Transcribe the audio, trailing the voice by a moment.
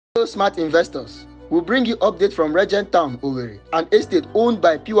Hello smart investors, we'll bring you update from Regent Town, Owerri, an estate owned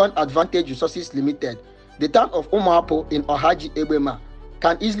by PWAN Advantage Resources Limited. The town of Umuapu in Ohaji, Egbema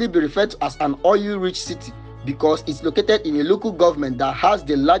can easily be referred to as an oil-rich city because it's located in a local government that has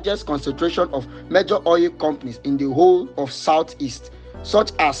the largest concentration of major oil companies in the whole of Southeast,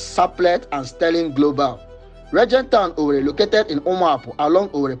 such as Seplat and Sterling Global. Regent Town, Owerri, located in Umuapu along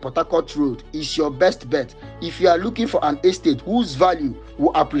Owerri-Port Harcourt Road, is your best bet if you are looking for an estate whose value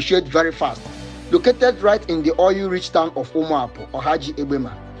will appreciate very fast. Located right in the oil-rich town of Umuapu, Ohaji,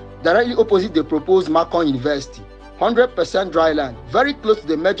 Egbema, directly opposite the proposed Marcon University, 100% dry land, very close to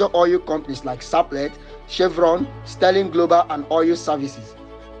the major oil companies like Seplat, Chevron, Sterling Global and Oil Services.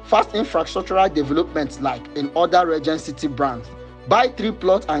 Fast infrastructural developments like in other Regent City Brands. Buy 3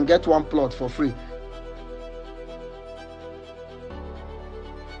 plots and get 1 plot for free.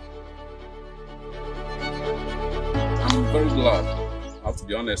 I'm very glad. I have to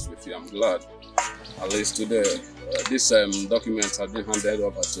be honest with you. I'm glad. At least today, these documents have been handed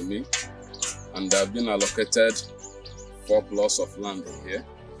over to me, and they have been allocated 4 plots of land in here.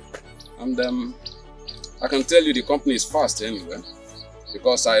 And I can tell you the company is fast anyway,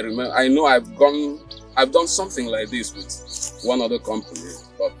 because I know I've done something like this with one other company,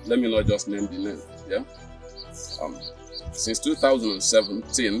 but let me not just name the name. Yeah. Since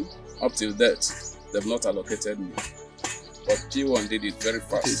 2017 up till date, they've not allocated me. But PWAN did it very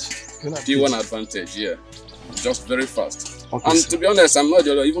fast. PWAN Advantage, yeah, just very fast. Okay, and to be honest, I'm not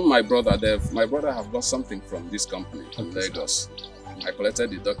just, even my brother have got something from this company in Lagos. I collected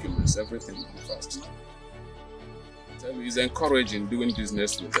the documents, everything fast. It's encouraging doing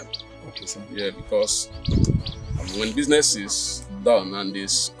business with them. Okay, sir. Yeah, because when business is done and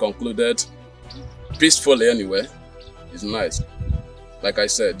is concluded peacefully anyway, it's nice. Like I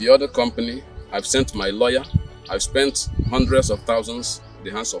said, the other company, I've sent my lawyer. I've spent hundreds of thousands in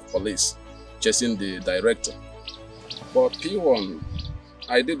the hands of police chasing the director. But PWAN,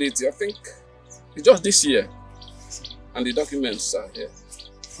 I did it, I think, just this year. And the documents are here.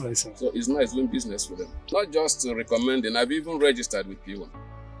 Right, so it's nice doing business with them. Not just recommending, I've even registered with PWAN.